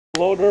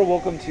Hello there,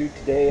 welcome to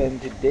today,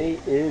 and today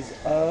is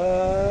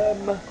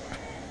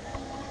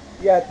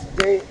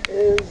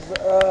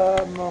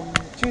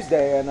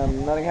Tuesday,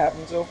 and nothing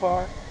happened so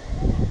far.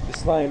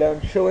 Just lying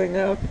down, chilling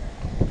out,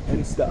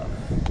 and stuff.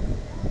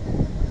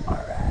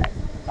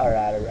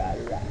 Alright.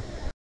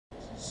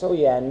 So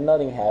yeah,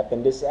 nothing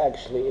happened. This is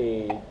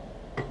actually a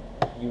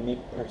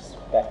unique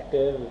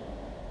perspective.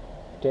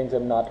 Things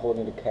I'm not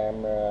holding the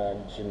camera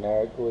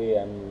generically.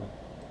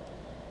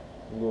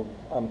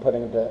 I'm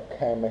putting the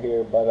camera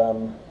here, but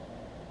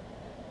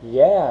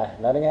yeah,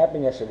 nothing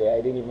happened yesterday.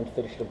 I didn't even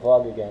finish the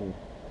vlog again.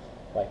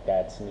 Like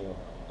that's new.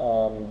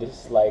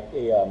 This is like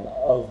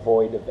a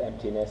void of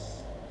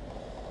emptiness.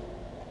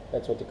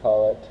 That's what you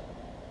call it.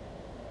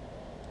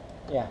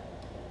 Yeah.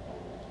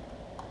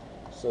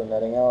 So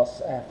nothing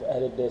else. I have to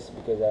edit this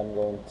because I'm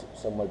going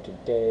somewhere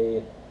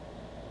today.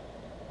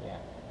 Yeah.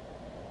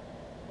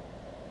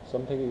 So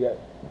I'm thinking that.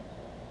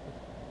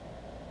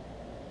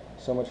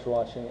 So much for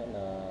watching, and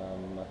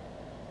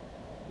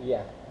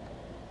yeah.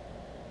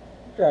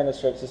 I'm trying to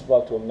stretch this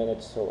vlog to a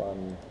minute, so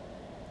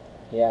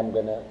yeah, I'm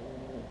gonna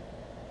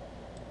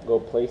go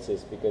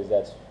places because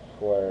that's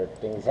where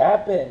things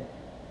happen.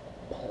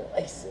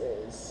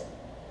 Places.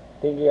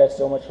 Thank you guys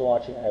so much for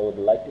watching. I would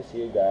like to see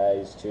you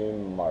guys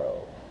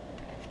tomorrow.